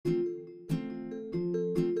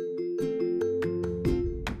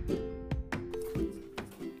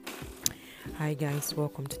Hi guys,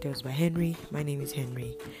 welcome to Tales by Henry. My name is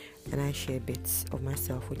Henry and I share bits of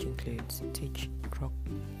myself which includes teach, talk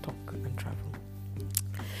and travel.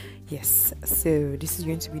 Yes, so this is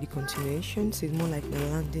going to be the continuation, so it's more like my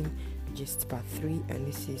landing just part 3, and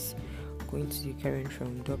this is going to be carrying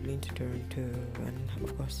from Dublin to Toronto and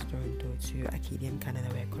of course Toronto to Acadian, Canada,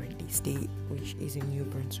 where I currently stay, which is in New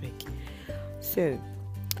Brunswick. So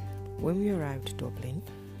when we arrived Dublin,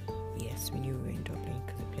 yes, we knew we were in Dublin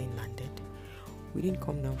because the plane landed. We didn't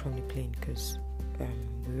come down from the plane because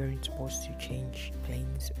we weren't supposed to change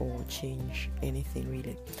planes or change anything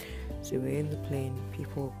really. So we were in the plane,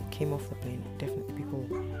 people came off the plane, definitely people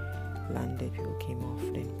landed, people came off,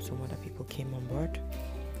 then some other people came on board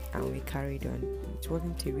and we carried on. It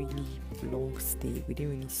wasn't a really long stay, we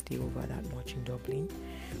didn't really stay over that much in Dublin,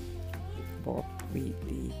 but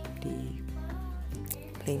the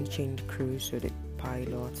plane changed crew, so the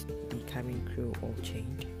pilot, the cabin crew all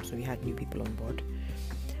changed, so we had new people on board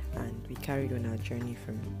and we carried on our journey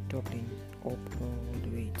from Dublin up all the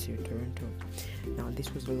way to Toronto. Now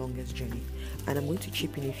this was the longest journey and I'm going to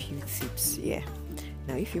chip in a few tips here.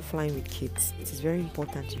 Now if you're flying with kids, it is very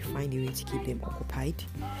important you find a way to keep them occupied.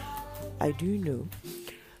 I do know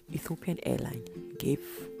Ethiopian Airline gave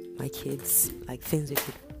my kids like things they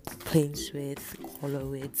could planes with, color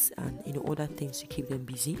with, and other things to keep them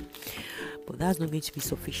busy. But that's not going to be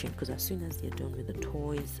sufficient because as soon as they're done with the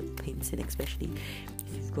toys, painting, especially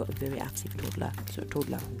if you've got a very active toddler, so a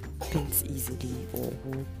toddler who paints easily or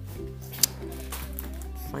who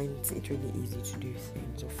finds it really easy to do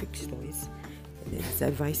things or fix toys, and then it's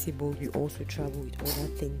advisable you also travel with other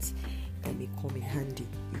things that may come in handy.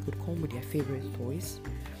 You could come with your favorite toys.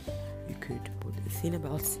 You could, but the thing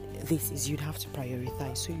about this is you'd have to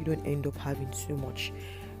prioritize so you don't end up having so much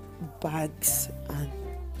bags and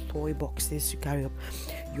toy boxes to carry up.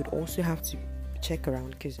 You'd also have to check around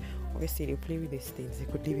because obviously they play with these things, they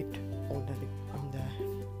could leave it under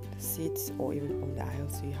the seats or even on the aisle,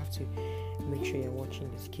 so you have to make sure you're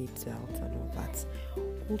watching these kids out and all that.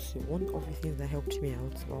 Also, one of the things that helped me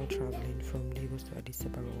out while traveling from Lagos to Addis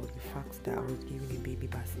Ababa was the fact that I was given a baby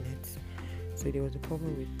bassinet. So there was a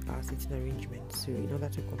problem with our sitting arrangement, so in order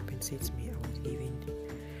to compensate me, I was given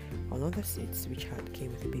another seat which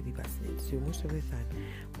came with a baby bassinet. So most of the time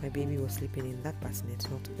my baby was sleeping in that bassinet,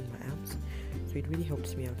 not in my arms, so it really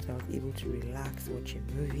helped me out. I was able to relax, watch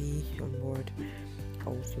a movie on board. I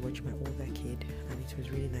also watched my older kid and it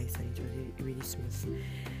was really nice and it was really smooth.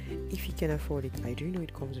 If you can afford it, I do know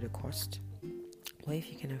it comes with a cost, but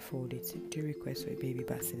if you can afford it, do request for a baby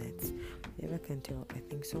bassinet. You never can tell. I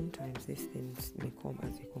think sometimes these things may come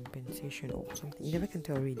as a compensation or something. You never can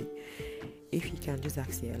tell really. If you can, just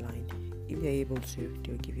ask the airline. If they're able to,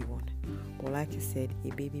 they'll give you one. But like I said, a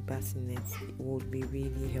baby bassinet would be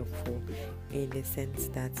really helpful in the sense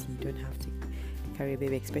that you don't have to carry a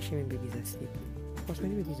baby, especially when babies are asleep. Of course,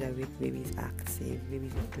 when babies are awake, babies act safe,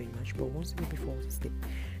 babies not doing much. But once the baby falls asleep,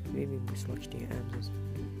 the baby will be slouched in your arms.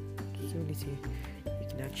 So little you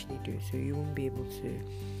can actually do, so you won't be able to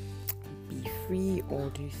be free or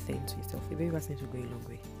do things yourself. The baby bassinet will go a long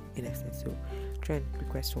way in essence, so try and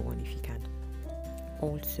request for one if you can.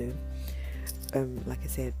 Also, like I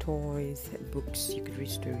said, toys, books, you could read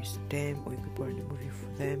stories to them or you could put on a movie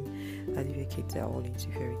for them, as if your kids are all into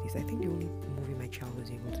fairy tales. I think the only movie my child was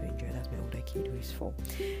able to enjoy, that's my older kid who is 4,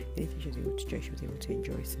 anything she was able to enjoy, she was able to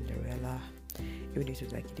enjoy Cinderella. Even though it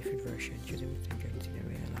was like a different version, she was able to enjoy Cinderella.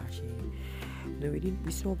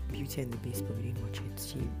 We saw Beauty and the Beast, but we didn't watch it.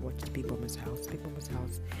 She watched Big Mama's House. Big Mama's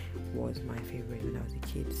House was my favorite when I was a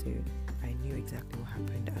kid, so I knew exactly what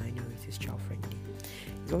happened and I know it is child friendly.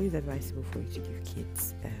 It's always advisable for you to give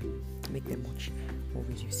kids, make them watch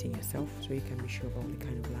movies you've seen yourself, so you can be sure about the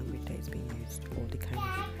kind of language that is being used or the kind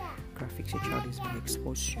of graphics your child is being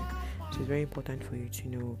exposed to. So it's very important for you to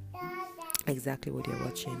know exactly what you're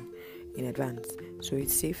watching in advance, so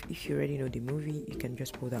it's safe. If you already know the movie, you can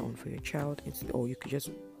just put that on for your child, or you could just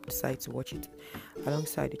decide to watch it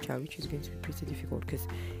alongside the child, which is going to be pretty difficult because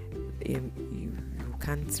you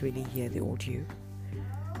can't really hear the audio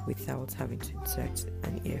without having to insert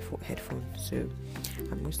an headphone. So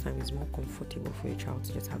and most times it's more comfortable for your child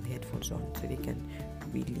to just have the headphones on so they can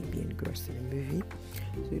really be engrossed in the movie.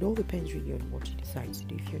 So it all depends really on what you decide to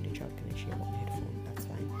do. If you and your child can actually have one headphone, that's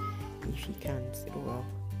fine. If you can't, well,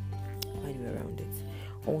 find a way around it.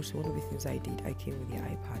 Also, one of the things I did, I came with the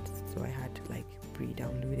iPad, so I had like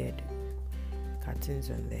pre-downloaded cartoons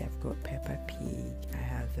on there. I've got Peppa Pig, I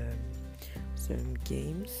have some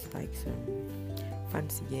games, like some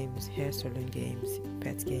fancy games, hair salon games,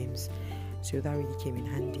 pet games, so that really came in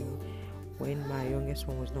handy. When my youngest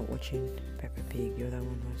one was not watching Peppa Pig, the other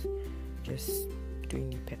one was just doing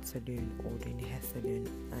the pet salon or doing the hair salon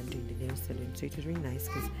and doing the nail salon. So it was really nice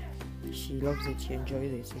because she loves it, she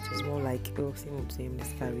enjoys it. So it was more like, oh, same,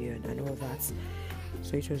 let's carry on and all that.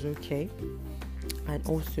 So it was okay. And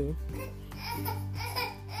also,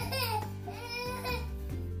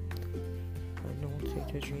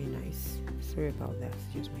 it was really nice. Sorry about that,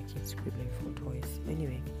 just my kids scribbling for toys.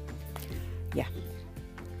 Anyway, yeah.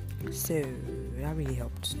 So that really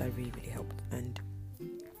helped. That really helped. And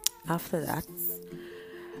after that,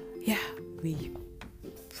 yeah, we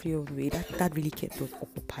flew away. That really kept us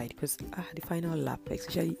occupied because the final lap,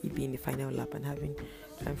 especially it being the final lap and having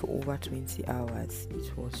time for over 20 hours,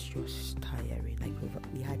 it was just tiring. Like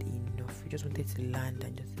we had enough. We just wanted to land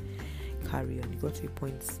and just carry on. It got to a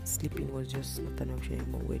point sleeping was just not an option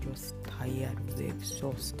anymore. We're just tired, we were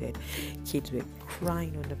exhausted. Kids were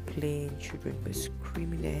crying on the plane, children were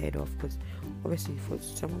screaming their head off because obviously for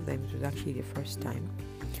some of them it was actually the first time.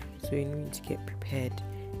 So you need to get prepared,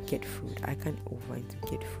 get food. I can't overend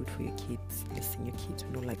to get food for your kids. Listen, your kids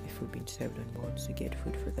will not like the food being served on board, so get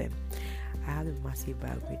food for them. I have a massive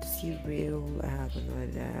bag with cereal, I have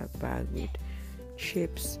another bag with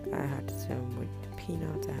chips, I had some with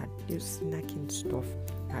peanuts, I had just snacking stuff,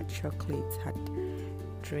 I had chocolates, had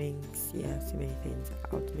drinks, so many things.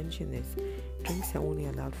 I'll mention this. Drinks are only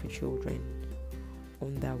allowed for children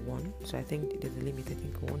under 1, so I think there's a limit. I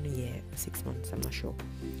think 1 year, 6 months, I'm not sure.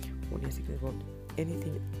 1 year, 6 months, but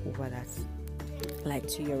anything over that, like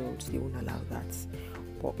 2-year-olds, they won't allow that,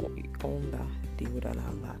 but under, they would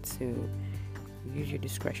allow that. So use your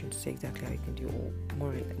discretion to say exactly how you can do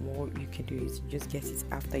it. More you can do is just get it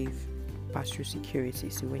after you've passed through security.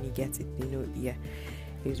 So when you get it, you know,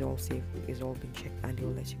 it's all safe, it's all been checked, and they'll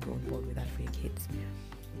let you go on board with that for your kids.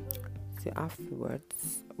 So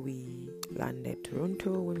afterwards, we landed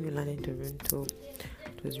Toronto. When we landed Toronto,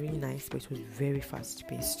 it was really nice, but it was very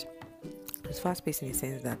fast-paced. It was fast-paced in the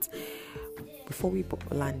sense that before we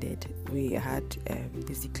landed, we had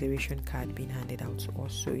this declaration card being handed out to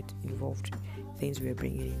us. So it involved things we were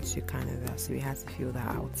bringing into Canada, so we had to fill that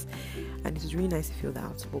out, and it was really nice to fill that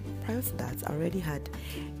out. But prior to that, I already had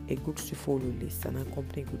a goods to follow list and a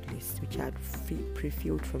company good list, which I had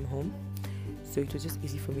pre-filled from home. So it was just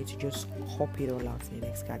easy for me to just copy it all out in the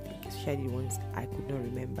next card, especially the ones I could not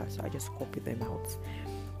remember. So I just copied them out,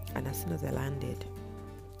 and as soon as I landed,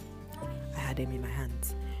 I had them in my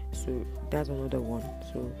hands. So that's another one.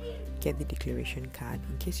 So get the declaration card.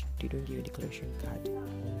 In case they don't give you a declaration card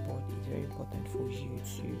on board, it's very important for you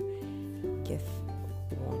to get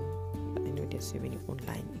one. I know there's so many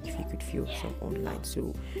online. If you could fill some online,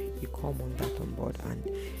 so you come on that on board, and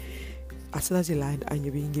as soon as you land and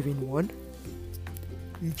you're being given one,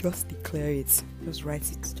 you just declare it, just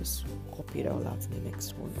write it, just copy it all out in the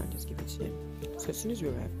next one and just give it to them. So as soon as we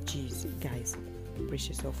arrive, geez, guys, brace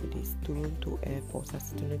yourself for this. Toronto Airport,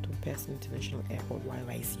 that's Toronto Pearson International Airport,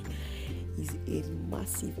 YYC, is a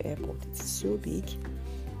massive airport. It's so big,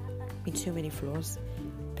 with so many floors,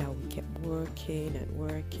 that we kept working.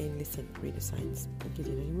 Listen, read the signs. Okay,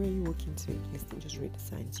 where are you working to? Listen, just read the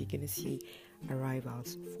signs. You're gonna see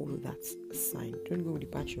arrivals, follow that sign. Don't go with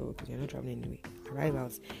departure because you're not traveling anyway.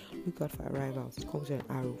 Arrivals, look out for arrivals. It comes with an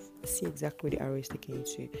arrow. See exactly where the arrow is taking you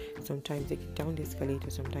to. Sometimes take you down the escalator,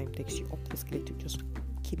 sometimes takes you up the escalator. Just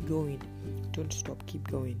keep going, don't stop, keep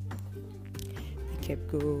going. We kept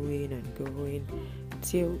going and going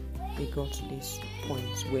till we got to this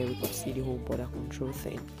point where we could see the whole border control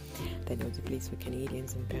thing. Then there was a place for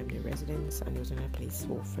Canadians and permanent residents, and there was another place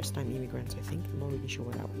for first-time immigrants, I think. I'm not really sure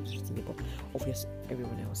what that was written about, obviously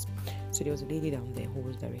everyone else. So there was a lady down there who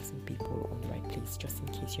was directing people on the right place, just in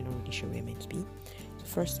case you're not really sure where you're meant to be. So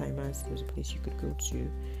first-timers, there was a place you could go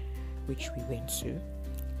to, which we went to.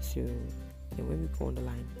 So then when we go on the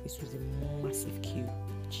line, this was a massive queue.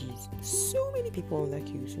 Jeez, so many people on that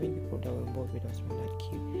queue, so many people that were on board with us on that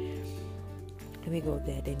queue. And we got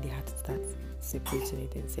there, then they had to start separating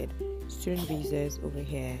it and said, student visas over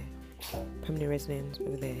here, permanent residents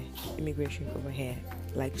over there, immigration over here.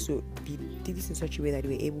 Like, so they did this in such a way that they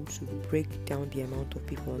were able to break down the amount of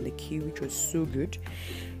people on the queue, which was so good,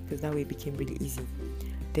 because that way it became really easy.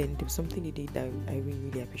 Then there was something they did that I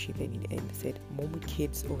really appreciated in the end. They said, mom with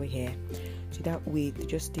kids over here. So that way they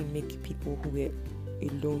just didn't make people who were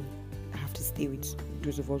alone have to stay with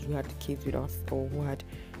those of us who had kids with us or who had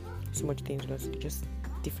so much things with us. They just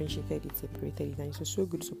differentiated it, separated it, and it was so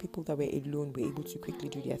good. So people that were alone were able to quickly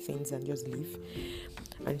do their things and just leave,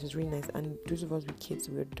 and it was really nice. And those of us with kids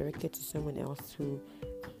were directed to someone else who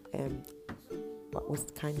was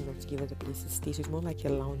kind enough to give us a place to stay. So it's more like a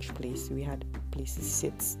lounge place. We had places to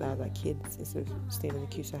sit that our kids instead of staying on the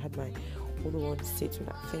queue. So I had my older one sit with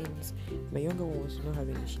our things. My younger one was not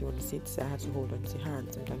having it. She wanted to sit, so I had to hold on to her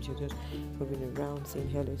hand. Sometimes she was just moving around, saying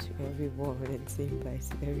hello to everyone and saying bye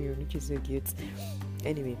to everyone, which is so cute.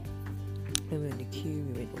 Anyway, when we were in the queue,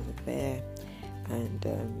 we went over there, and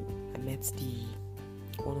I met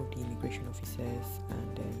one of the immigration officers,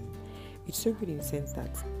 and it's so good in the sense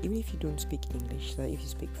that even if you don't speak English, so if you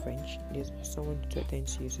speak French, there's someone to attend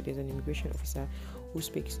to you. So there's an immigration officer who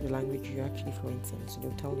speaks the language you're actually fluent in, so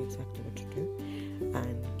they'll tell you exactly what to do,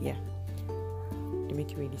 and yeah, they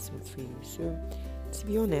make it really smooth for you. So to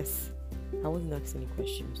be honest, I wasn't asked any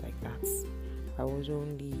questions like that. I was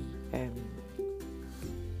only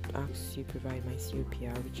asked to provide my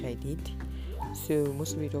COPR, which I did. So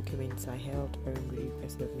most of the documents I held really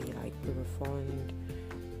requested of me, like proof of fund,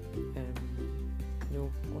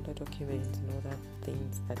 other documents and other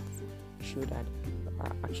things that showed that I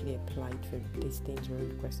actually applied for these things were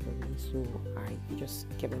requested of me. So I just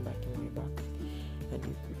kept them back in my bag, and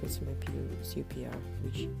it requested my COPR,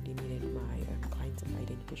 which they needed my client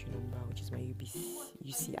identification number, which is my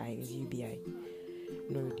UCI, is UBI.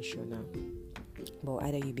 I'm not really sure now, but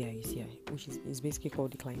either UBI or UCI, which is basically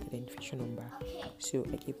called the client identification number. So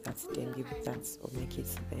I gave that to them, gave that of my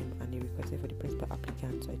kids to them, and they requested for the principal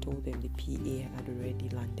applicant. So I told them the PA had already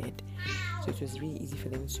landed, so it was really easy for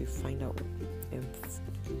them to find out and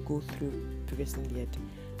go through. Previously they had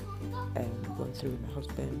gone through with my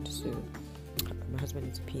husband, so my husband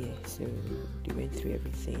is a PA, so they went through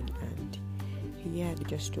everything, and they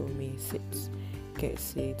just told me get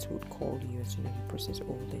seats, would call you as soon as you process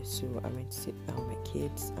all this. So I went to sit down with my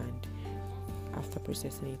kids, and after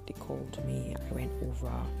processing it, they called me. I went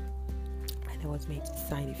over, and I was made to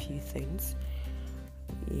sign a few things.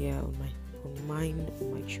 On my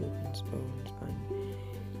children's own,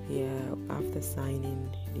 and after signing,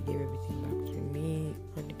 they gave everything back to me,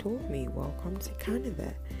 and they told me, "Welcome to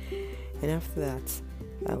Canada." And after that,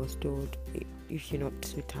 I was told, if you're not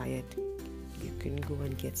too tired, you can go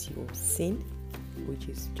and get your SIN, which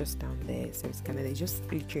is just down there. So it's Canada, it's just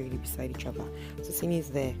literally beside each other. So SIN is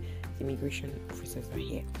there, the immigration officers are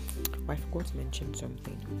here. But I forgot to mention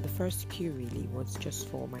something. The first queue really was just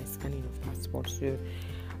for my scanning of passports. So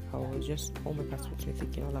I was just, all my passports were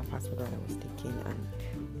taken, all our passports that I was taking, and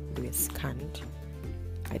they were scanned.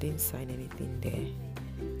 I didn't sign anything there.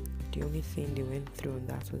 The only thing they went through on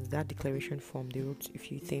that was that declaration form. They wrote a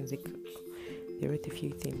few things. They wrote a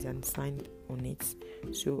few things and signed on it.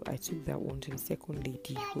 So I took that one to the second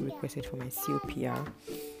lady who requested for my COPR,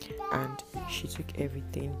 and she took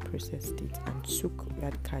everything, processed it, and took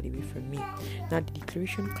that card away from me. Now the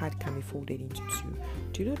declaration card can be folded into two.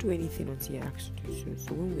 Do not do anything until you're asked to do so.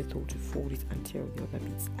 So when we were told to fold it and tear the other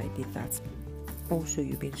bits, I did that. Also,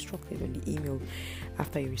 you'll be instructed on the email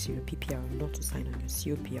after you receive a PPR not to sign on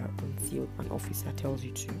your COPR until an officer tells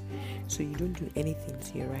you to. So you don't do anything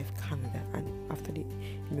till you arrive Canada, and after the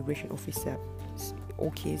immigration officer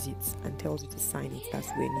okays it and tells you to sign it, that's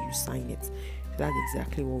when you sign it. So that's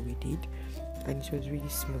exactly what we did, and it was really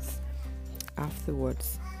smooth.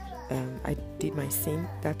 Afterwards, I did my SIN.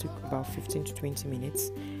 That took about 15 to 20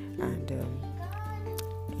 minutes, and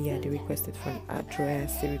they requested for an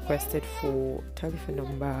address, they requested for telephone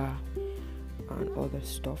number and other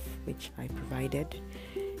stuff, which I provided.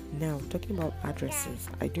 Now, talking about addresses,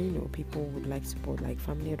 I do know people would like to put like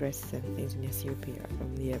family addresses and things in their COPR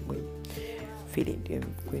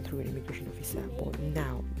going through an immigration officer. But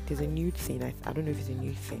now there's a new thing. I don't know if it's a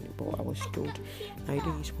new thing, but I was told now you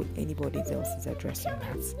don't need to put anybody else's address in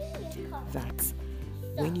that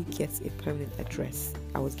when you get a permanent address,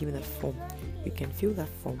 I was given a form. You can fill that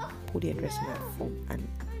form, put the address in that form, and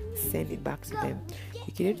send it back to them.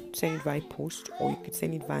 You can either send it via post, or you could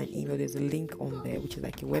send it via an email. There's a link on there, which is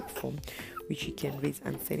like a web form, which you can raise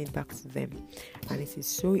and send it back to them. And it is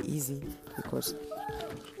so easy, because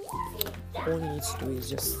all you need to do is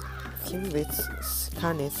just fill it,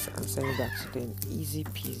 scan it, and send it back to them. Easy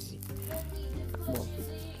peasy. Well,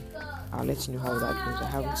 I'll let you know how that goes. I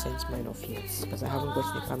haven't sent mine off yet because I haven't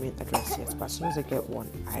gotten a permanent address yet. But as soon as I get one,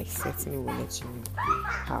 I certainly will let you know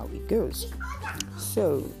how it goes.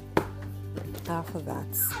 So, after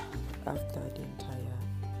that, after the entire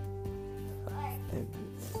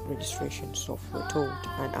registration stuff we're told,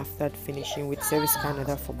 and after finishing with Service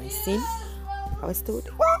Canada for my SIN, I was told,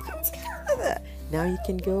 "Welcome to Canada. Now you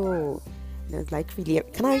can go." And I was like, "Really?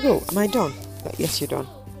 Can I go? Am I done?" But, yes, you're done.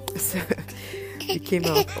 So we came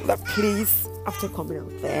out of that place. After coming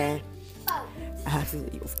out there, I had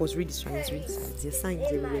to, of course, read the signs. There are signs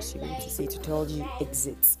everywhere, so you need to say to tell you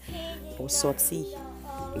exit or sortie.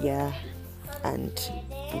 Yeah, and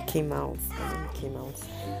we came out. And when we came out,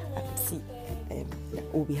 I could see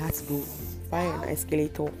we had to go via an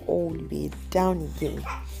escalator all the way down again.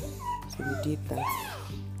 So we did that.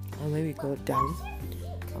 And when we got down,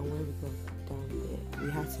 there, we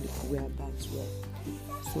had to look where our bags were.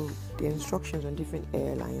 So the instructions on different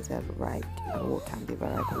airlines have arrived and what time they've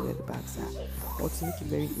arrived and where the bags are. But to make it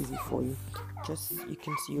very easy for you,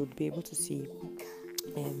 you'll be able to see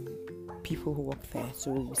people who work there.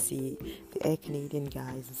 So you see the Air Canadian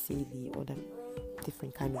guys, you see the other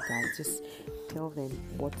different kind of guys. Just tell them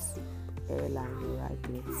what airline you arrived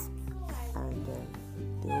with, and they'll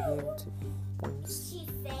be able to point to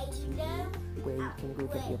where you can go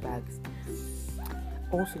get your bags.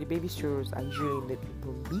 Also, the baby strollers are usually in the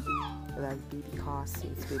room B, like baby car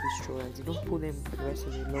seats, baby strollers. You don't pull them for the rest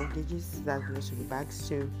of the luggages, that's the rest of the bags.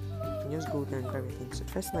 So you can just go there and grab everything. So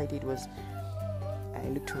the first thing I did was I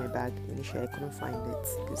looked through my bag. Initially, I couldn't find it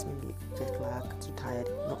because maybe jet lag, too tired,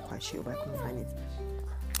 not quite sure, but I couldn't find it.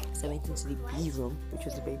 So I went into the B room, which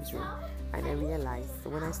was the baby's room, and I realized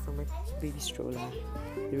when I saw my baby stroller,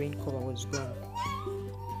 the rain cover was gone.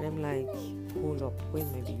 And I'm like, hold up,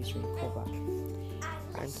 where's my baby's rain cover?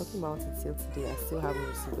 I'm talking about it till today. I still haven't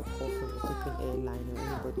received a call from the Ethiopian airline or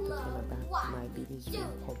anybody talking about my baby's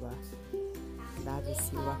rain cover. That's a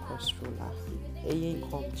silver cross stroller, alien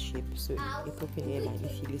called ship. So Ethiopian airline,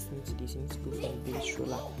 if you're listening to this, you need to go find a baby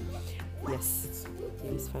stroller. Yes,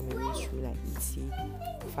 please find my baby stroller.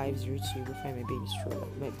 EC502. Go find my baby stroller.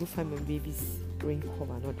 Go find my baby's rain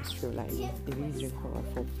cover, not the stroller. The baby's rain cover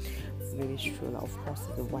for the baby stroller. Of course,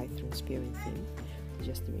 it's the white transparent thing. It's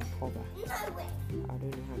just the rain cover. I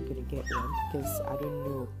don't know how I'm gonna get one because I don't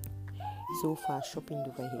know. So far, shopping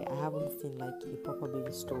over here, I haven't seen like a proper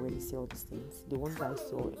baby store where they sell these things. The ones I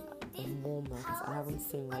saw in Walmart, I haven't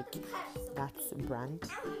seen like that brand,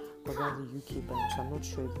 but that's a UK brand, so I'm not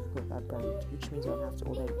sure if you've got that brand, which means I'll have to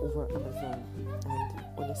order it over Amazon. And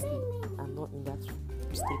honestly, I'm not in that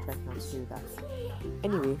state right now to do that.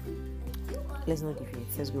 Anyway, let's not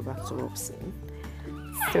deviate. Let's go back to what I was saying.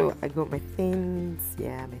 So I got my things.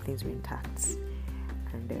 Yeah, my things were intact,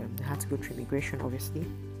 and I had to go through immigration, obviously.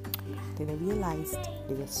 Then I realized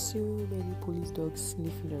there were so many police dogs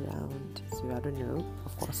sniffing around. So I don't know,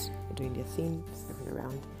 of course, they're doing their thing, sniffing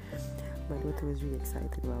around. My daughter was really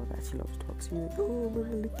excited about that. She loves dogs. She was like, oh,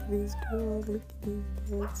 mama, look at this dog, look at this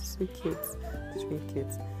dog. It's so cute. It's really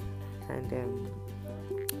cute. And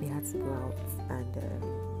we had to go out, and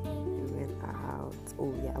we went out.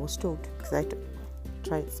 Oh yeah, I was told, because I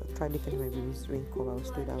tried looking at my baby's rain cover. I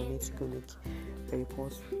was told I would need to go make a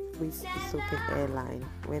report with Ethiopian airline.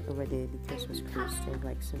 Went over there, the place was closed. There was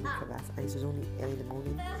like so many for that, and it was only early in the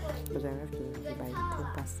morning because I arrived by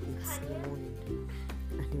 8:10 in the morning,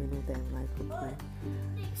 and they were not there. I'm like, okay,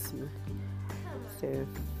 see. So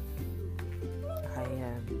I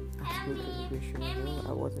had to go to immigration. I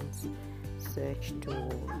wasn't searched or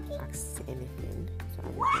asked anything, so I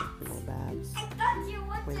just went through my bags,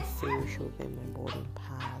 went through, showed them my boarding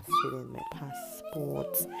pass, showed them my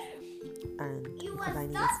passport. And because I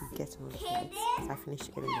needed to get on the flight, I finished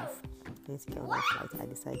early enough. I needed to get on the flight. I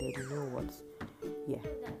decided, you know what? Yeah,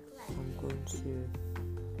 I'm going to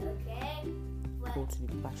go to the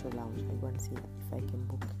departure lounge and go and see if I can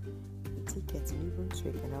book the tickets in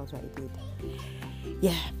Brunswick, and that was what I did.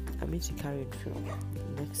 Yeah, I'm going to carry it through the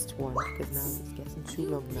next one because now it's getting too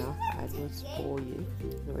long now. I don't spoil you.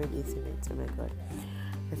 It's already 18 minutes. Oh my god,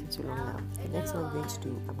 it's getting too long now. The next one I'm going to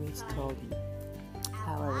do, I'm going to tell you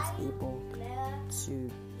how I was able to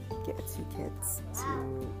get tickets to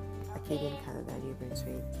Acadian Canada, New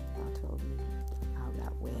Brunswick. I'll tell you how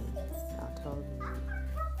that went. I'll tell you,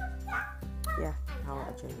 how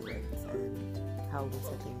our journey went and how we're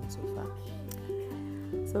settling so far.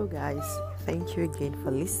 So guys, thank you again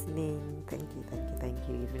for listening. Thank you.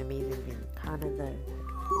 It's been amazing being in Canada.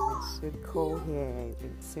 It's been so cold here. It's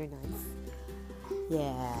been so nice.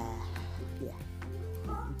 Yeah. You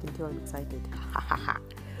can tell I'm excited.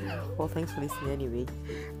 Well, thanks for listening anyway,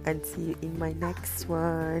 and see you in my next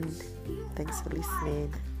one. Thanks for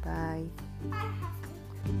listening. Bye.